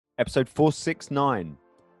Episode 469.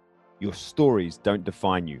 Your stories don't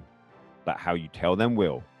define you, but how you tell them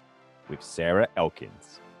will, with Sarah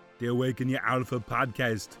Elkins. The Awaken Your Alpha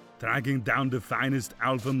podcast, tracking down the finest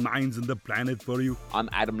alpha minds on the planet for you. I'm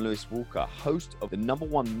Adam Lewis Walker, host of the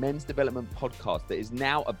 #1 men's development podcast that is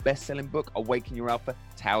now a best-selling book, Awaken Your Alpha,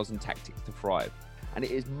 Tales and Tactics to Thrive. And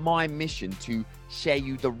it is my mission to share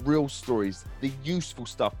you the real stories, the useful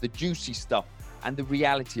stuff, the juicy stuff, and the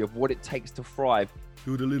reality of what it takes to thrive.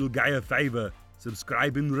 Do the little guy a favor,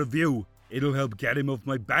 subscribe and review. It'll help get him off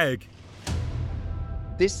my back.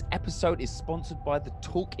 This episode is sponsored by the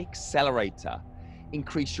Talk Accelerator.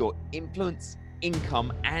 Increase your influence,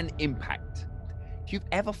 income, and impact. If you've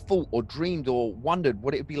ever thought or dreamed or wondered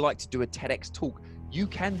what it would be like to do a TEDx talk, you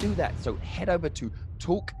can do that. So head over to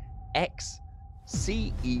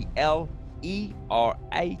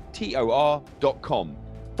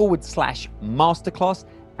talkaccelerator.com/masterclass,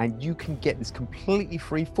 and you can get this completely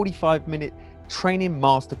free 45-minute training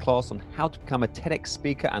masterclass on how to become a TEDx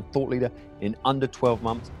speaker and thought leader in under 12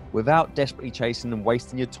 months without desperately chasing and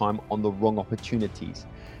wasting your time on the wrong opportunities.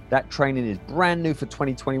 That training is brand new for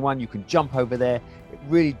 2021. You can jump over there. It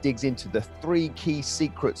really digs into the 3 key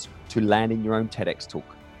secrets to landing your own TEDx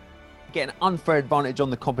talk. Get an unfair advantage on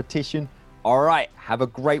the competition. All right, have a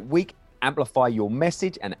great week. Amplify your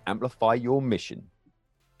message and amplify your mission.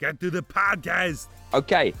 Get to the podcast.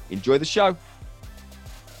 Okay, enjoy the show.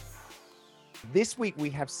 This week we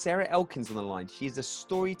have Sarah Elkins on the line. She is a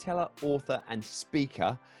storyteller, author, and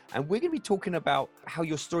speaker. And we're going to be talking about how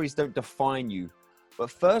your stories don't define you. But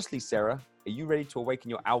firstly, Sarah, are you ready to awaken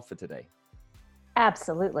your alpha today?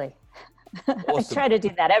 Absolutely. Awesome. I try to do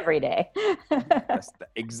that every day.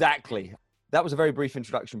 Exactly. That was a very brief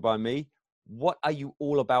introduction by me. What are you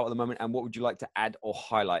all about at the moment, and what would you like to add or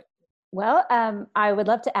highlight? Well, I would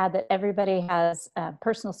love to add that everybody has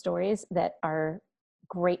personal stories that are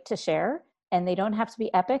great to share, and they don't have to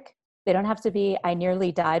be epic. They don't have to be, I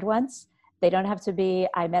nearly died once. They don't have to be,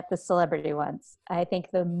 I met the celebrity once. I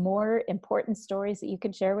think the more important stories that you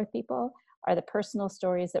can share with people are the personal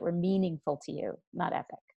stories that were meaningful to you, not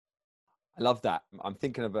epic. I love that. I'm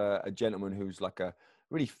thinking of a gentleman who's like a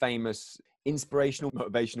really famous, inspirational,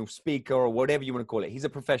 motivational speaker, or whatever you want to call it. He's a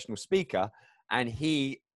professional speaker, and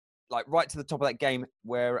he, like, right to the top of that game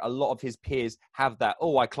where a lot of his peers have that,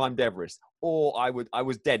 oh, I climbed Everest, or I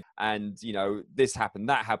was dead, and, you know, this happened,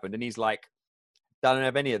 that happened. And he's like, don't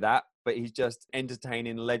have any of that, but he's just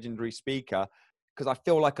entertaining, legendary speaker. Because I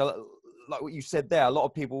feel like what you said there, a lot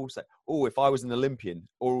of people say, oh, if I was an Olympian,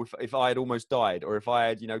 or if I had almost died, or if I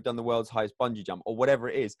had, done the world's highest bungee jump, or whatever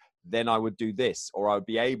it is, then I would do this, or I would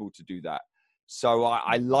be able to do that. So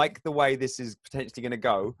I like the way this is potentially going to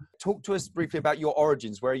go. Talk to us briefly about your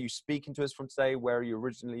origins. Where are you speaking to us from today? Where are you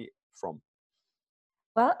originally from?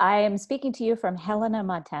 Well, I am speaking to you from Helena,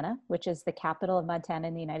 Montana, which is the capital of Montana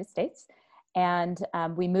in the United States. And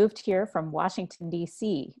we moved here from Washington,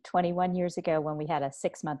 D.C. 21 years ago when we had a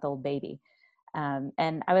 6-month-old baby.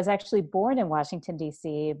 And I was actually born in Washington,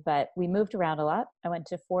 D.C., but we moved around a lot. I went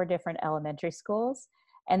to 4 different elementary schools,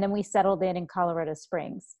 and then we settled in Colorado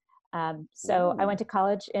Springs. So I went to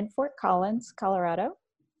college in Fort Collins, Colorado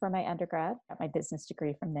for my undergrad, got my business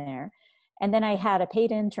degree from there. And then I had a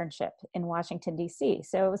paid internship in Washington, D.C.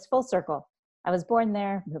 So it was full circle. I was born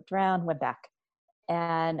there, moved around, went back.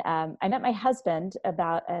 And I met my husband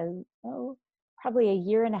about probably a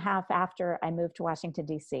year and a half after I moved to Washington,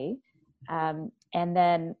 D.C. And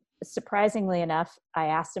then surprisingly enough, I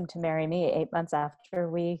asked him to marry me 8 months after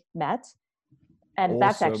we met. And awesome.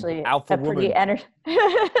 That's actually it's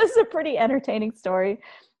a pretty entertaining story.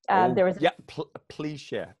 There was please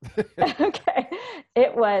share. Okay.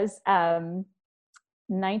 It was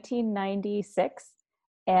 1996.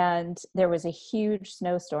 And there was a huge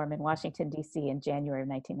snowstorm in Washington, D.C. in January of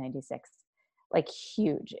 1996, like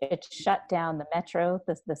huge. It shut down the metro,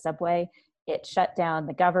 the subway. It shut down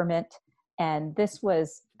the government. And this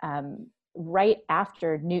was right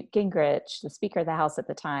after Newt Gingrich, the Speaker of the House at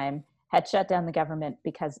the time, had shut down the government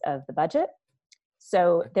because of the budget.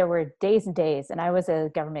 So there were days and days, and I was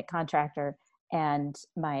a government contractor, and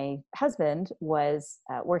my husband was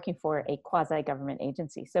working for a quasi-government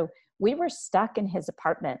agency. So we were stuck in his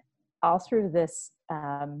apartment all through this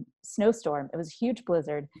snowstorm. It was a huge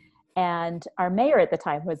blizzard. And our mayor at the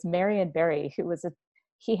time was Marion Barry,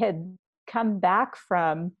 he had come back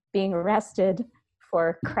from being arrested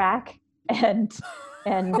for crack and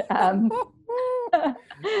Blimey.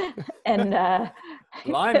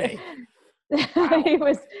 Wow. He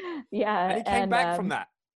was, yeah. And he came back from that.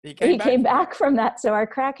 He came back from that. So our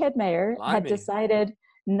crackhead mayor had Blimey. decided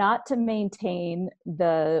not to maintain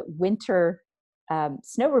the winter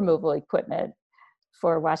snow removal equipment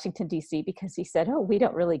for Washington, D.C. because he said, oh, we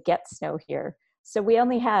don't really get snow here. So we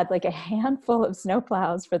only had like a handful of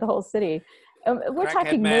snowplows for the whole city. We're Crackhead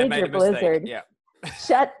talking man major made a mistake. blizzard, Yeah.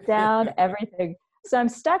 shut down everything. So I'm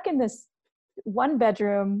stuck in this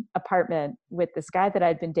 1-bedroom apartment with this guy that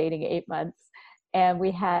I'd been dating 8 months. And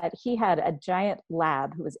he had a giant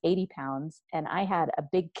lab who was 80 pounds, and I had a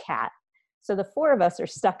big cat. So the 4 of us are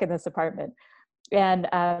stuck in this apartment. And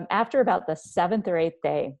after about the 7th or 8th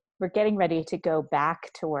day, we're getting ready to go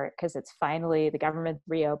back to work because it's finally, the government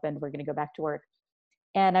reopened. We're going to go back to work.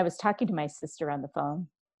 And I was talking to my sister on the phone.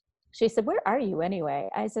 She said, where are you anyway?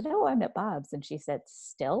 I said, oh, I'm at Bob's. And she said,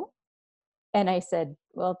 still? And I said,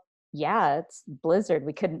 well, yeah, it's blizzard.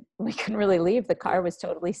 We couldn't really leave. The car was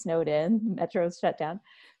totally snowed in. Metro was shut down.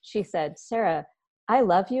 She said, Sarah, I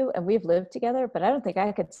love you and we've lived together, but I don't think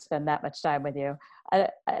I could spend that much time with you.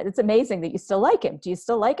 It's amazing that you still like him. Do you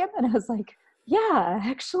still like him? And I was like, yeah,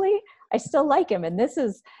 actually, I still like him. And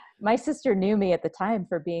my sister knew me at the time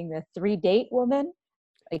for being the 3-date woman,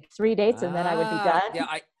 like 3 dates and then I would be done.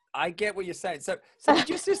 Yeah, I get what you're saying. So did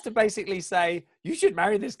your sister basically say, you should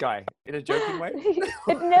marry this guy in a joking way?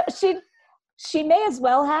 No, she may as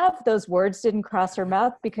well have. Those words didn't cross her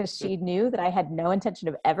mouth because she knew that I had no intention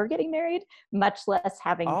of ever getting married, much less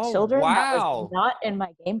having children. Wow. That was not in my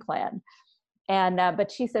game plan. And,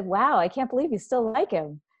 but she said, wow, I can't believe you still like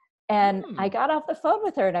him. And I got off the phone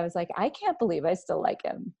with her and I was like, I can't believe I still like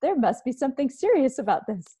him. There must be something serious about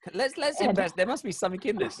this. Let's invest. There must be something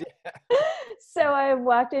in this. Yeah. So I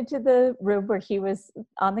walked into the room where he was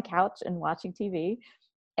on the couch and watching TV.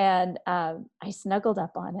 And I snuggled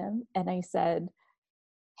up on him and I said,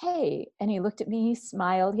 hey, and he looked at me, he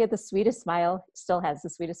smiled. He had the sweetest smile, still has the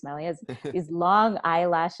sweetest smile. He has these long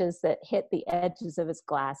eyelashes that hit the edges of his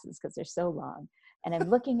glasses because they're so long. And I'm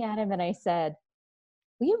looking at him and I said,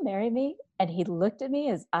 will you marry me? And he looked at me,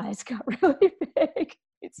 his eyes got really big.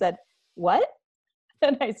 He said, what?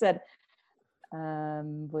 And I said,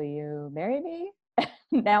 will you marry me?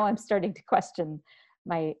 Now I'm starting to question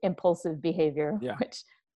my impulsive behavior, which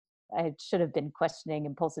I should have been questioning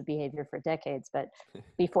impulsive behavior for decades, but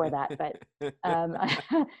before that, but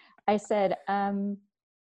I said,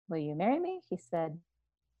 will you marry me? He said,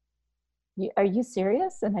 are you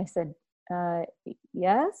serious? And I said,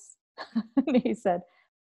 yes. And he said,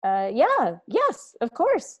 yes, of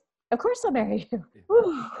course I'll marry you.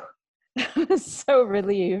 I was so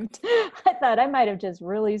relieved. I thought I might have just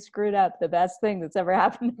really screwed up the best thing that's ever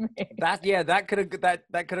happened to me. That could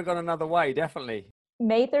have gone another way, definitely.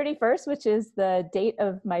 May 31st, which is the date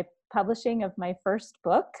of my publishing of my first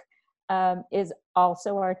book, is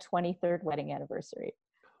also our 23rd wedding anniversary.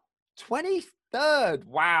 23rd!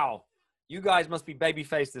 Wow. You guys must be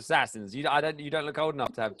baby-faced assassins. You don't look old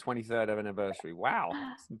enough to have 23rd anniversary. Wow,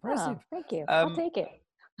 that's impressive. Oh, thank you. I'll take it.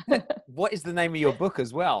 What is the name of your book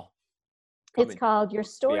as well? It's called Your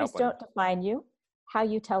Stories Don't Define You, How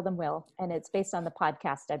You Tell Them Will. And it's based on the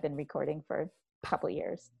podcast I've been recording for a couple of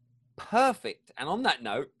years. Perfect. And on that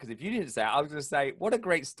note, because if you didn't say it, I was going to say, what a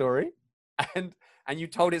great story. And you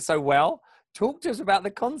told it so well. Talk to us about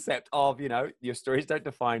the concept of, your stories don't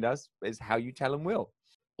define us, is how you tell them will.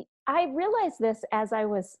 I realized this as I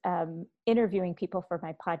was interviewing people for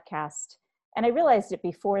my podcast. And I realized it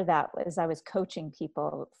before that as I was coaching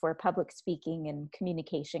people for public speaking and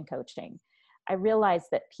communication coaching. I realized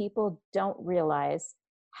that people don't realize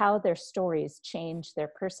how their stories change their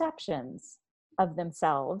perceptions of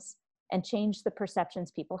themselves and change the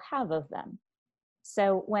perceptions people have of them.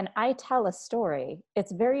 So when I tell a story,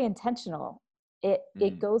 it's very intentional.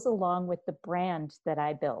 It goes along with the brand that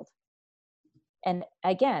I build. And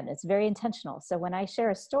again, it's very intentional. So when I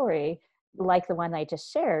share a story like the one I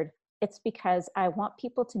just shared, it's because I want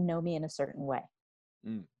people to know me in a certain way.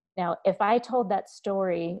 Now, if I told that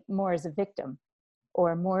story more as a victim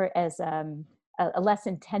or more as a less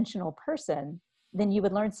intentional person, then you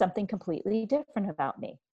would learn something completely different about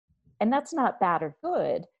me. And that's not bad or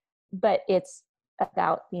good, but it's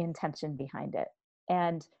about the intention behind it.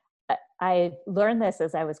 And I learned this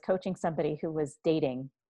as I was coaching somebody who was dating,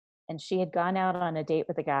 and she had gone out on a date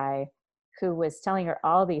with a guy who was telling her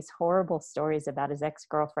all these horrible stories about his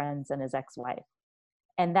ex-girlfriends and his ex-wife.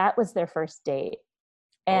 And that was their first date.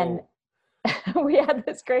 And we had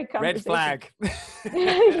this great conversation. Red flag.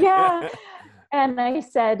 Yeah. And I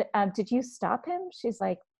said, did you stop him? She's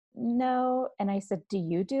like, no. And I said, do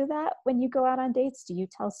you do that when you go out on dates? Do you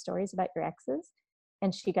tell stories about your exes?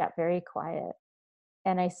 And she got very quiet.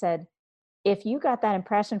 And I said, if you got that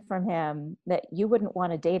impression from him that you wouldn't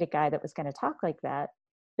want to date a guy that was going to talk like that,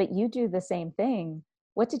 but you do the same thing,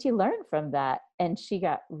 what did you learn from that? And she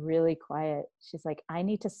got really quiet. She's like, I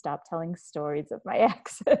need to stop telling stories of my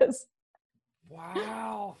exes.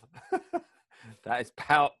 Wow. That is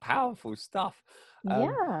powerful stuff.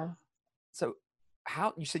 Yeah. So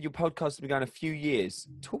how, you said your podcast has been going a few years.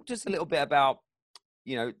 Talk to us a little bit about,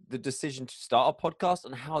 the decision to start a podcast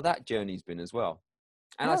and how that journey's been as well.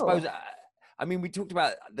 And I Oh, suppose, I mean, we talked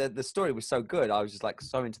about the story was so good. I was just like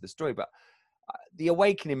so into the story, but the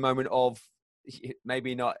awakening moment of,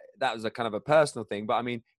 maybe not, that was a kind of a personal thing, but I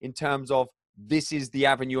mean, in terms of, this is the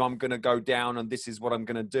avenue I'm going to go down and this is what I'm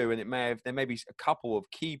going to do. And there may be a couple of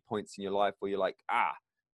key points in your life where you're like,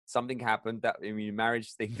 something happened, that, I mean,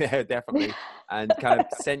 marriage thing there, definitely, and kind of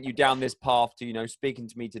sent you down this path to, speaking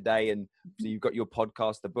to me today. And so you've got your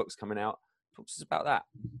podcast, the book's coming out. Talk to us about that.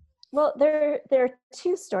 well, there are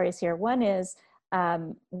two stories here. One is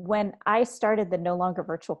when I started the No Longer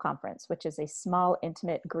Virtual Conference, which is a small,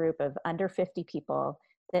 intimate group of under 50 people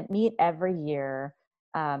that meet every year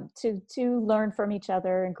to learn from each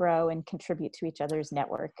other and grow and contribute to each other's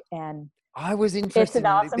network. And I was it's interested an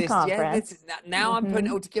in awesome this. conference. Yeah, now I'm putting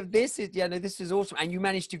it all together. This is awesome. And you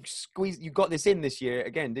managed to squeeze. You got this in this year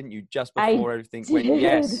again, didn't you? Just before everything went.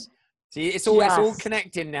 Yes. See, it's all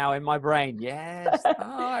connecting now in my brain. Yes. Oh,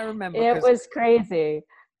 I remember. It was crazy.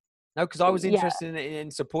 No, because I was interested in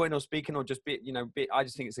supporting or speaking or just I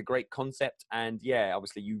just think it's a great concept. And yeah,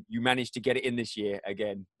 obviously you managed to get it in this year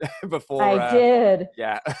again before. I did.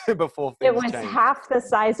 Yeah, before things it was changed. half the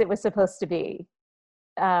size it was supposed to be.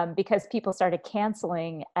 Because people started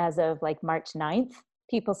canceling as of like March 9th,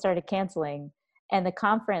 people started canceling, and the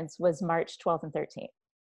conference was March 12th and 13th.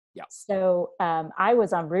 Yeah. So I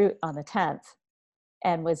was en route on the 10th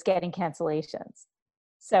and was getting cancellations.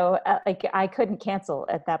 So I couldn't cancel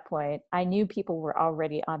at that point. I knew people were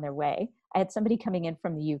already on their way. I had somebody coming in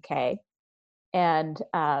from the UK and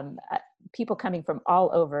people coming from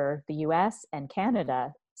all over the US and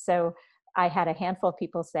Canada. So I had a handful of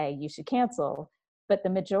people say, you should cancel. But the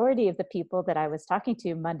majority of the people that I was talking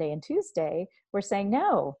to Monday and Tuesday were saying,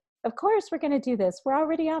 no, of course we're going to do this. We're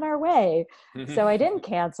already on our way. So I didn't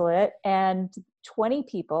cancel it. And 20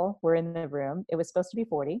 people were in the room. It was supposed to be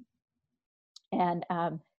 40. And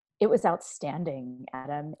it was outstanding,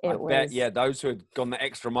 Adam. Bet, those who had gone the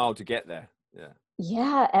extra mile to get there.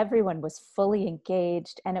 Yeah, everyone was fully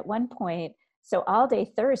engaged. And at one point, so all day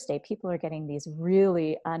Thursday, people are getting these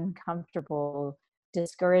really uncomfortable,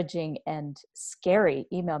 discouraging and scary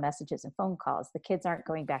email messages and phone calls. The kids aren't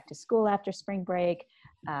going back to school after spring break.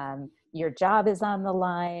 Your job is on the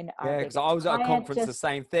line. Yeah, because I was at a conference, the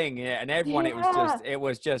same thing. Yeah, and everyone, it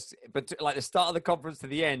was just, but like the start of the conference to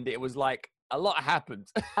the end, it was like a lot happened.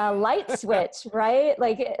 A light switch, right?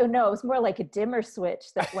 No, it was more like a dimmer switch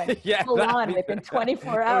that went full on within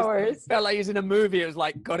 24 hours. Felt like he was in a movie. It was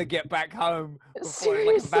like, got to get back home. Before,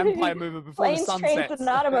 like a vampire movie before Planes, the sun sets. trains, and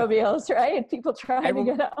automobiles, right? People trying to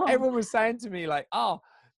get home. Everyone was saying to me like, I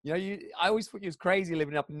always thought you was crazy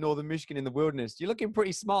living up in northern Michigan in the wilderness. You're looking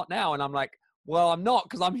pretty smart now. And I'm like, well, I'm not,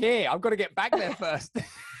 because I'm here. I've got to get back there first.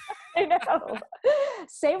 I know.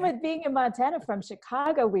 Same with being in Montana from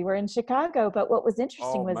Chicago. We were in Chicago, but what was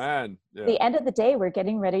interesting was the end of the day, we're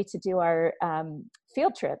getting ready to do our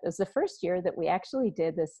field trip. It was the first year that we actually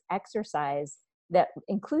did this exercise that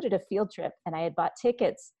included a field trip, and I had bought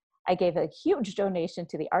tickets. I gave a huge donation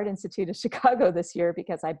to the Art Institute of Chicago this year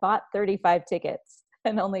because I bought 35 tickets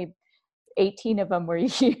and only 18 of them were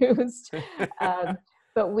used.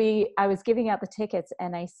 But I was giving out the tickets,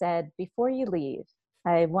 and I said, before you leave,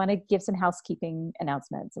 I want to give some housekeeping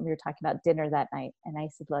announcements. And we were talking about dinner that night. And I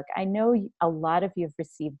said, look, I know a lot of you have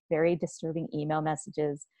received very disturbing email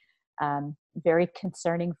messages, very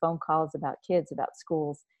concerning phone calls about kids, about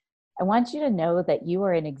schools. I want you to know that you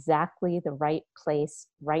are in exactly the right place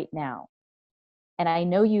right now. And I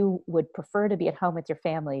know you would prefer to be at home with your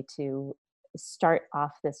family to start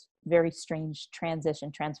off this very strange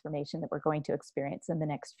transformation that we're going to experience in the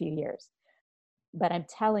next few years. But I'm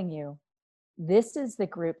telling you, this is the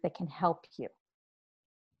group that can help you.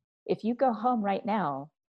 If you go home right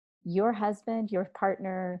now, your husband, your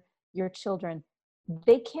partner, your children,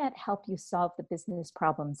 they can't help you solve the business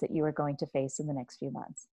problems that you are going to face in the next few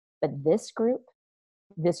months. But this group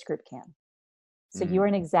can. So you're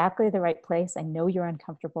in exactly the right place. I know you're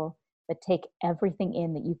uncomfortable, but take everything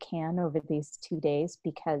in that you can over these 2 days,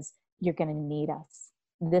 because you're going to need us.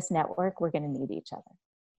 This network, we're going to need each other.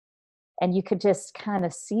 And you could just kind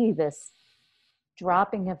of see this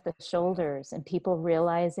dropping of the shoulders and people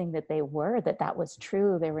realizing that that was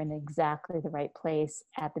true. They were in exactly the right place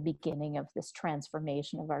at the beginning of this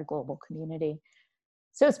transformation of our global community.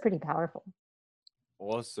 So it's pretty powerful.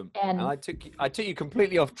 Awesome. And I took you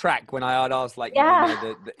completely off track when I had asked, like,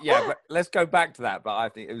 but let's go back to that. But I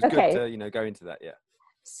think it was good to, go into that. Yeah.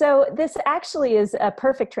 So this actually is a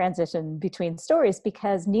perfect transition between stories,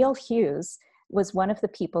 because Neil Hughes was one of the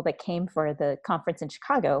people that came for the conference in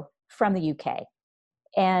Chicago from the UK.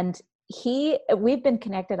 And we've been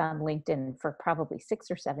connected on LinkedIn for probably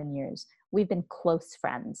 6 or 7 years. We've been close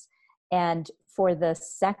friends. And for the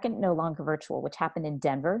second No Longer Virtual, which happened in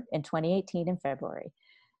Denver in 2018 in February,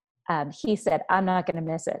 he said, I'm not going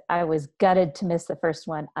to miss it. I was gutted to miss the first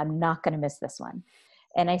one. I'm not going to miss this one.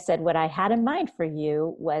 And I said, what I had in mind for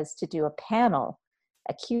you was to do a panel,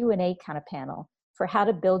 a Q&A kind of panel for how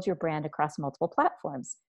to build your brand across multiple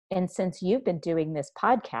platforms. And since you've been doing this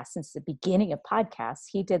podcast since the beginning of podcasts,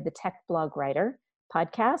 he did the Tech Blog Writer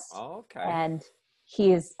podcast. Oh, okay. And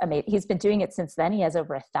he is amazing. He's been doing it since then. He has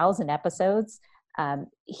over 1,000 episodes.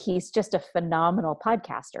 He's just a phenomenal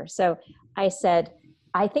podcaster. So I said,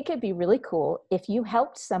 I think it'd be really cool if you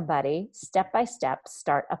helped somebody step by step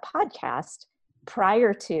start a podcast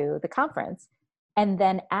prior to the conference. And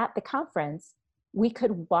then at the conference, we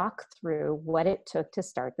could walk through what it took to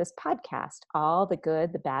start this podcast, all the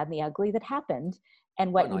good, the bad, and the ugly that happened,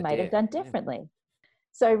 and what you might have done differently. Yeah.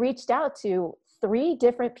 So I reached out to 3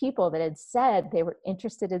 different people that had said they were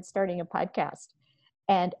interested in starting a podcast,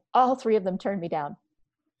 and all 3 of them turned me down.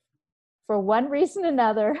 For one reason or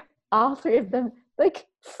another, all 3 of them, like,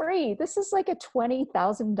 free. This is like a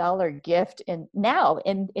 $20,000 gift in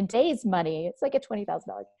today's money. It's like a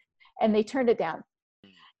 $20,000, and they turned it down.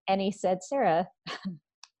 And he said, Sarah,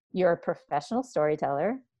 you're a professional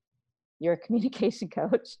storyteller. You're a communication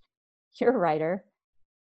coach. You're a writer.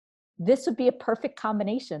 This would be a perfect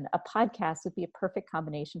combination. A podcast would be a perfect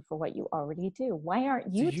combination for what you already do. Why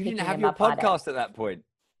aren't you? So you didn't have your podcast at that point.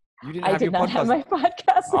 You didn't have your podcast. I did not have my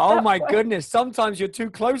podcast. Oh my goodness! Sometimes you're too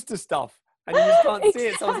close to stuff and you just can't see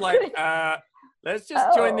it. So I was like, let's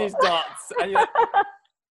just join these dots. And you're like,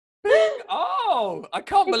 oh, I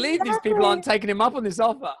can't believe these people aren't taking him up on this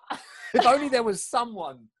offer. If only there was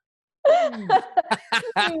someone.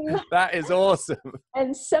 That is awesome.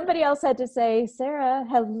 And somebody else had to say, Sarah,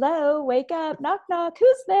 hello, wake up, knock, knock,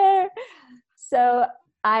 who's there? So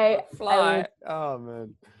oh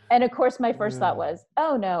man. And of course, my first thought was,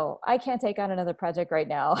 oh no, I can't take on another project right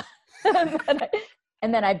now.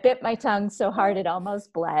 And then I bit my tongue so hard it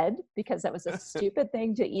almost bled, because that was a stupid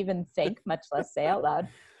thing to even think, much less say out loud.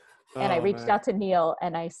 And I reached out to Neil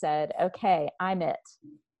and I said, okay, I'm it.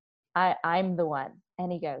 I'm the one.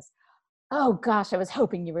 And he goes, oh gosh, I was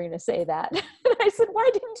hoping you were going to say that. And I said, why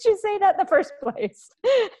didn't you say that in the first place?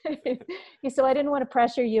 He said, I didn't want to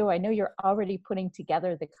pressure you. I know you're already putting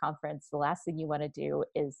together the conference. The last thing you want to do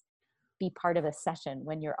is be part of a session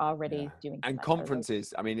when you're already doing. And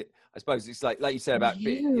conferences, I mean, I suppose it's like you said about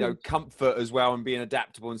comfort as well, and being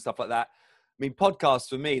adaptable and stuff like that. I mean, podcasts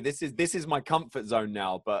for me, this is my comfort zone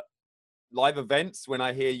now, but live events, when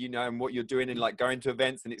I hear, and what you're doing and like going to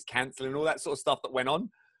events and it's canceling, all that sort of stuff that went on.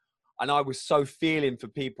 And I was so feeling for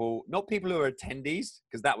people, not people who are attendees,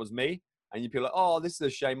 because that was me. And you'd be like, oh, this is a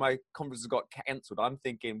shame, my conference has got cancelled. I'm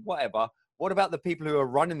thinking, whatever. What about the people who are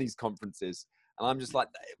running these conferences? And I'm just like,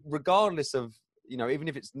 regardless of, even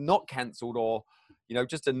if it's not cancelled or,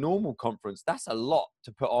 just a normal conference, that's a lot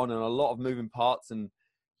to put on and a lot of moving parts. And,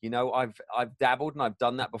 I've dabbled and I've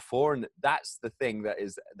done that before. And that's the thing that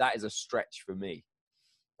is a stretch for me.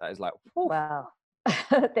 That is like, whew. Wow.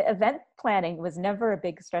 The event planning was never a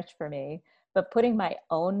big stretch for me, but putting my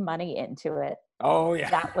own money into it. Oh yeah.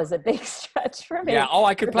 That was a big stretch for me. Yeah. Oh,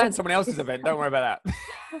 I could plan someone else's event. Don't worry about that.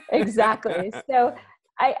 Exactly. So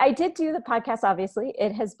I did do the podcast, obviously.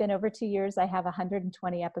 It has been over 2 years. I have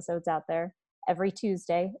 120 episodes out there. Every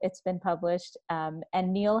Tuesday it's been published. And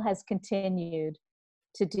Neil has continued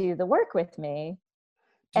to do the work with me.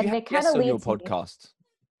 Do you have guests on your podcast?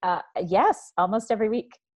 Yes, almost every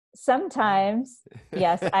week. Sometimes,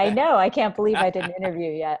 yes, I know. I can't believe I didn't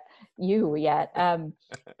interview you yet.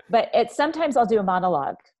 But sometimes I'll do a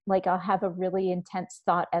monologue. Like I'll have a really intense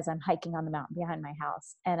thought as I'm hiking on the mountain behind my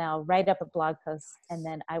house, and I'll write up a blog post, and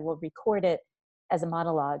then I will record it as a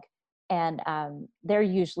monologue. And they're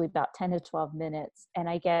usually about 10 to 12 minutes, and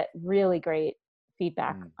I get really great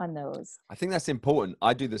feedback on those. I think that's important.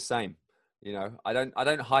 I do the same. I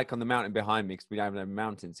don't hike on the mountain behind me because we don't have no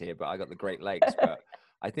mountains here, but I got the Great Lakes. But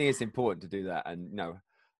I think it's important to do that. And,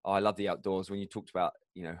 I love the outdoors. When you talked about,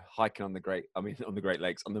 hiking on the Great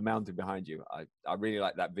Lakes, on the mountain behind you, I really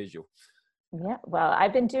like that visual. Yeah. Well,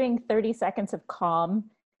 I've been doing 30 seconds of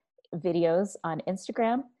calm videos on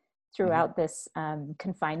Instagram throughout this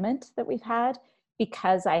confinement that we've had,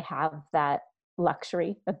 because I have that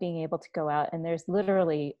luxury of being able to go out. And there's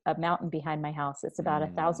literally a mountain behind my house. It's about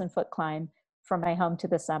 1,000-foot climb from my home to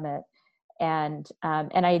the summit.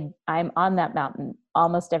 I'm on that mountain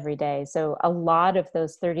almost every day. So a lot of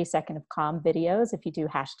those 30-second of calm videos, if you do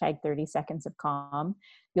hashtag 30 seconds of calm,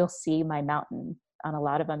 you'll see my mountain on a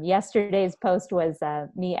lot of them. Yesterday's post was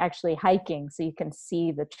me actually hiking, so you can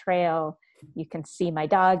see the trail, you can see my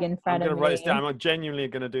dog in front of me. I'm going to write this down. I'm genuinely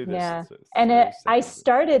going to do this. Yeah. I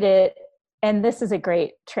started it, and this is a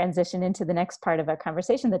great transition into the next part of our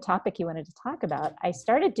conversation, the topic you wanted to talk about. I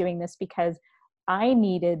started doing this because I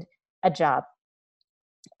needed a job.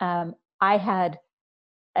 I had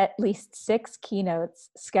at least 6 keynotes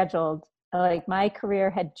scheduled. Like, my career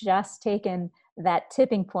had just taken that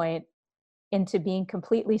tipping point into being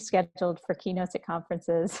completely scheduled for keynotes at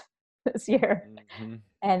conferences this year. Mm-hmm.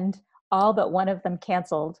 And all but one of them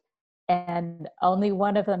canceled, and only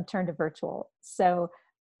one of them turned to virtual. So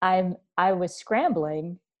I was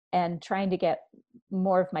scrambling and trying to get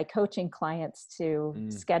more of my coaching clients to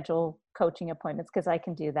schedule coaching appointments, because I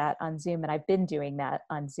can do that on Zoom, and I've been doing that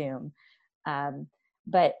on Zoom.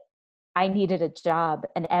 But I needed a job,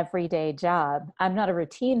 an everyday job. I'm not a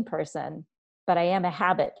routine person, but I am a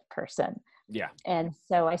habit person. Yeah. And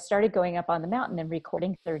so I started going up on the mountain and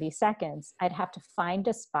recording 30 seconds. I'd have to find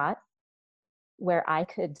a spot where I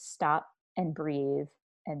could stop and breathe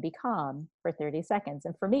and be calm for 30 seconds.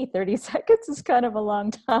 And for me, 30 seconds is kind of a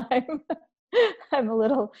long time. I'm a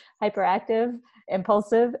little hyperactive,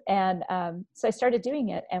 impulsive. And so I started doing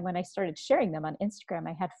it. And when I started sharing them on Instagram,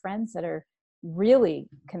 I had friends that are really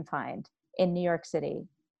confined in New York City,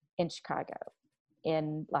 in Chicago,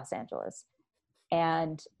 in Los Angeles.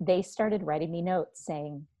 And they started writing me notes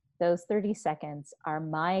saying, those 30 seconds are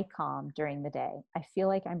my calm during the day. I feel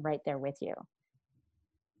like I'm right there with you.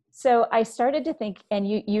 So I started to think, and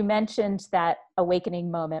you mentioned that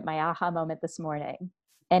awakening moment, my aha moment this morning.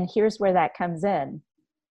 And here's where that comes in.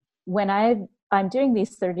 When I'm doing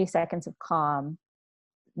these 30 seconds of calm,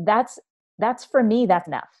 that's for me, that's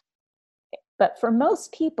enough. But for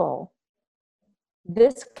most people,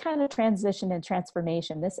 this kind of transition and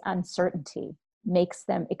transformation, this uncertainty, makes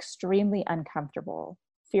them extremely uncomfortable,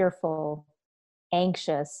 fearful,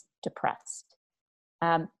 anxious, depressed.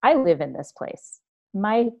 I live in this place.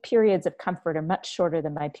 My periods of comfort are much shorter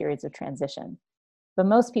than my periods of transition. But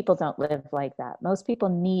most people don't live like that. Most people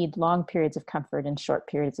need long periods of comfort and short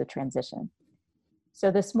periods of transition. So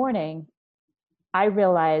this morning, I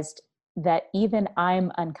realized that even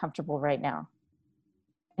I'm uncomfortable right now.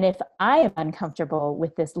 And if I am uncomfortable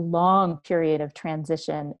with this long period of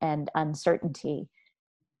transition and uncertainty,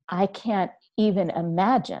 I can't even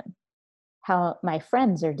imagine how my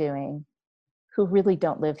friends are doing who really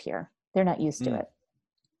don't live here. They're not used to it.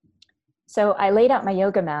 So I laid out my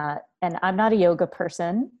yoga mat, and I'm not a yoga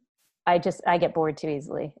person. I get bored too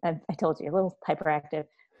easily. I told you, a little hyperactive.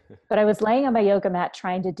 But I was laying on my yoga mat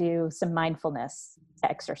trying to do some mindfulness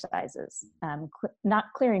exercises, not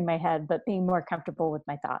clearing my head, but being more comfortable with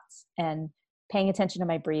my thoughts and paying attention to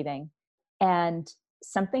my breathing. And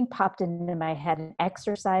something popped into my head, an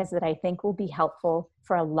exercise that I think will be helpful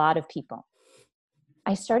for a lot of people.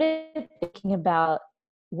 I started thinking about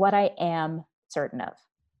what I am certain of.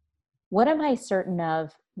 What am I certain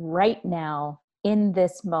of right now in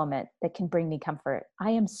this moment that can bring me comfort? I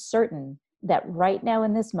am certain that right now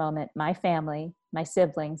in this moment, my family, my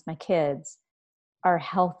siblings, my kids are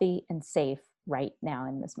healthy and safe right now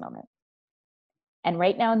in this moment. And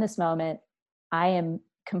right now in this moment, I am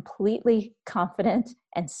completely confident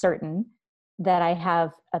and certain that I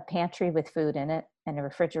have a pantry with food in it and a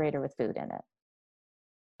refrigerator with food in it.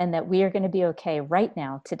 And that we are going to be okay right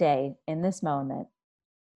now, today, in this moment.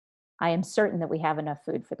 I am certain that we have enough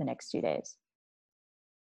food for the next 2 days.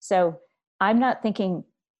 So I'm not thinking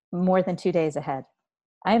more than 2 days ahead.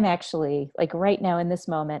 I'm actually, like right now in this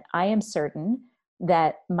moment, I am certain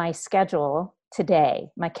that my schedule today,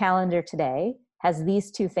 my calendar today, has these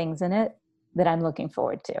 2 things in it that I'm looking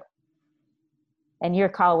forward to. And your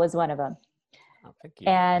call was one of them. Oh, thank you.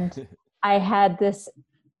 And I had this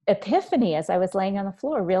epiphany as I was laying on the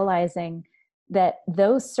floor, realizing that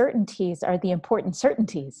those certainties are the important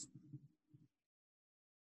certainties.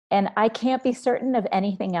 And I can't be certain of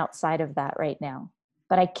anything outside of that right now,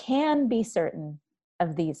 but I can be certain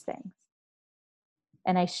of these things.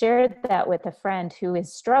 And I shared that with a friend who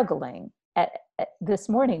is struggling. This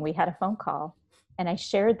morning, we had a phone call, and I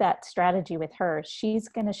shared that strategy with her. She's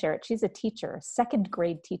going to share it. She's a teacher, a 2nd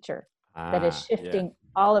grade teacher that is shifting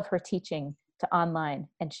all of her teaching to online.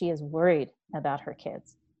 And she is worried about her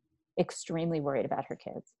kids, extremely worried about her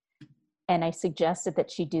kids. And I suggested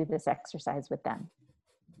that she do this exercise with them,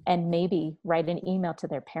 and maybe write an email to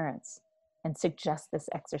their parents and suggest this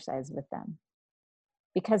exercise with them.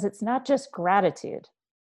 Because it's not just gratitude.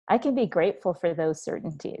 I can be grateful for those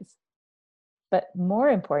certainties, but more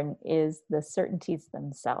important is the certainties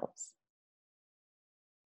themselves.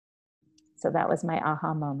 So that was my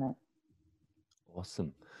aha moment.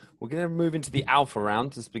 Awesome. We're going to move into the alpha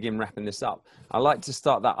round to begin wrapping this up. I'd like to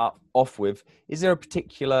start that off with, is there a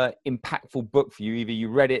particular impactful book for you? Either you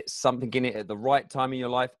read it, something in it at the right time in your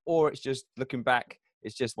life, or it's just looking back,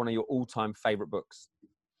 it's just one of your all-time favorite books.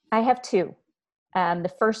 I have two.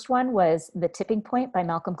 The first one was The Tipping Point by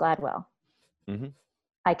Malcolm Gladwell. Mm-hmm.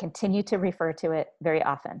 I continue to refer to it very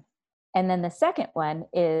often. And then the second one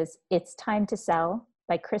is It's Time to Sell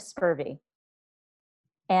by Chris Spurvey.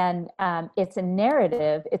 And it's a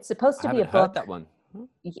narrative. It's supposed to be a book. I haven't heard that one.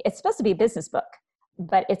 It's supposed to be a business book,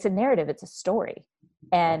 but it's a narrative. It's a story.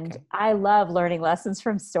 And I love learning lessons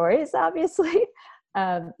from stories, obviously.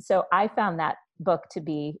 So I found that book to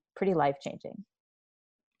be pretty life-changing.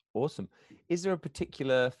 Awesome. Is there a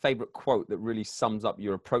particular favorite quote that really sums up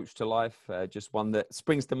your approach to life? Just one that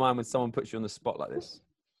springs to mind when someone puts you on the spot like this?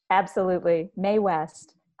 Absolutely. Mae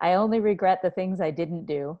West. I only regret the things I didn't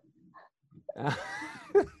do.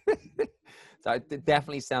 So it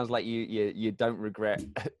definitely sounds like you don't regret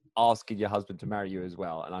asking your husband to marry you as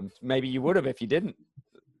well. And maybe you would have if you didn't.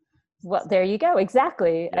 Well, there you go.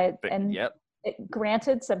 Exactly. Yep.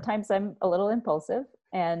 Granted, sometimes I'm a little impulsive.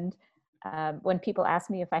 And when people ask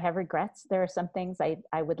me if I have regrets, there are some things I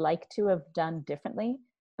would like to have done differently.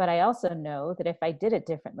 But I also know that if I did it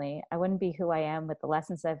differently, I wouldn't be who I am with the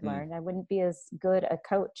lessons I've learned. I wouldn't be as good a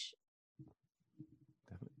coach.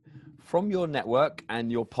 From your network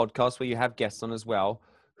and your podcast where you have guests on as well,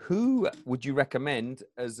 who would you recommend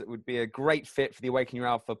as it would be a great fit for the Awaken Your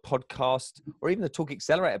Alpha podcast or even the Talk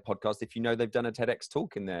Accelerator podcast if you know they've done a TEDx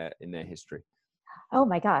talk in their history? Oh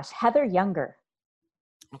my gosh, Heather Younger.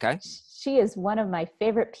 Okay. She is one of my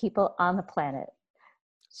favorite people on the planet.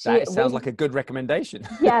 That sounds like a good recommendation.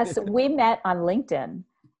 Yes, we met on LinkedIn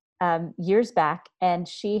years back, and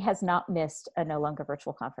she has not missed a No Longer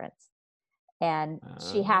Virtual conference. And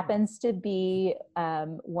she happens to be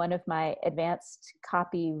one of my advanced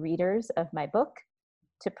copy readers of my book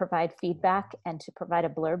to provide feedback and to provide a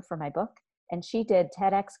blurb for my book. And she did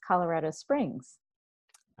TEDx Colorado Springs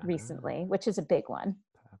recently, which is a big one.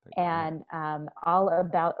 Perfect. And all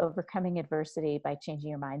about overcoming adversity by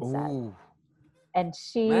changing your mindset. Ooh. And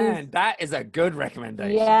Man, that is a good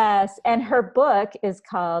recommendation. Yes. And her book is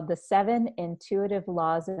called The 7 Intuitive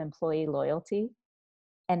Laws of Employee Loyalty.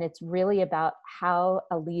 And it's really about how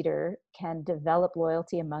a leader can develop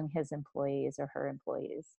loyalty among his employees or her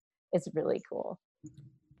employees. It's really cool.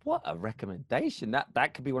 What a recommendation.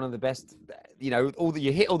 That could be one of the best, you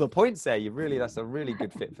hit all the points there. That's a really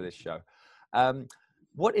good fit for this show.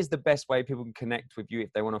 What is the best way people can connect with you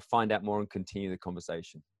if they want to find out more and continue the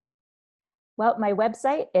conversation? Well, my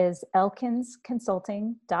website is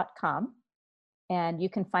elkinsconsulting.com. And you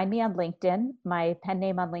can find me on LinkedIn. My pen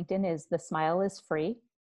name on LinkedIn is The Smile is Free.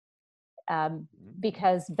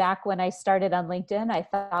 Because back when I started on LinkedIn, I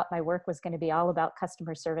thought my work was going to be all about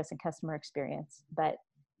customer service and customer experience. But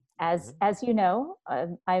as you know,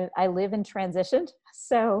 I live in transition,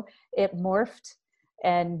 so it morphed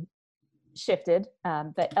and shifted.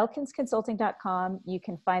 But elkinsconsulting.com, you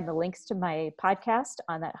can find the links to my podcast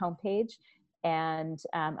on that homepage. And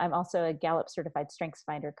I'm also a Gallup certified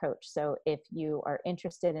StrengthsFinder coach. So if you are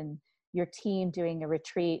interested in your team doing a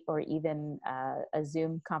retreat or even a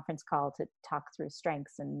Zoom conference call to talk through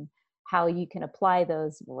strengths and how you can apply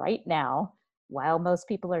those right now, while most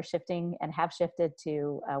people are shifting and have shifted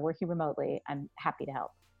to working remotely, I'm happy to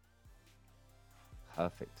help.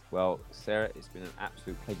 Perfect. Well, Sarah, it's been an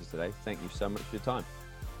absolute pleasure today. Thank you so much for your time.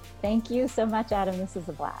 Thank you so much, Adam. This is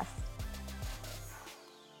a blast.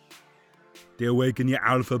 The Awaken Your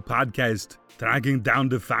Alpha podcast, tracking down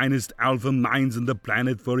the finest alpha minds on the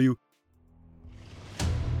planet for you.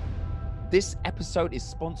 This episode is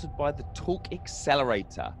sponsored by the Talk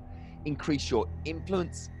Accelerator. Increase your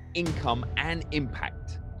influence, income, and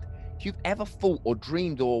impact. If you've ever thought or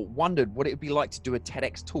dreamed or wondered what it would be like to do a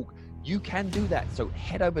TEDx talk, you can do that. So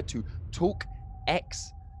head over to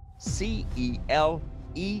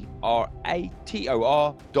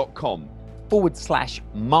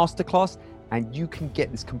talkaccelerator.com/masterclass, and you can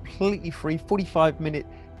get this completely free 45-minute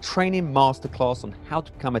training masterclass on how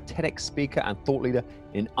to become a TEDx speaker and thought leader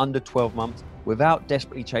in under 12 months without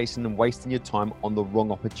desperately chasing and wasting your time on the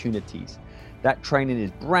wrong opportunities. That training is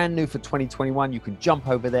brand new for 2021. You can jump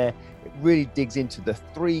over there. It really digs into the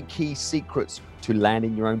 3 key secrets to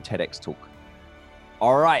landing your own TEDx talk.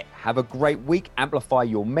 All right, have a great week. Amplify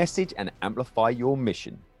your message and amplify your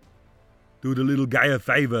mission. Do the little guy a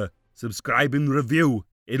favor, subscribe and review.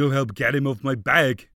 It'll help get him off my back.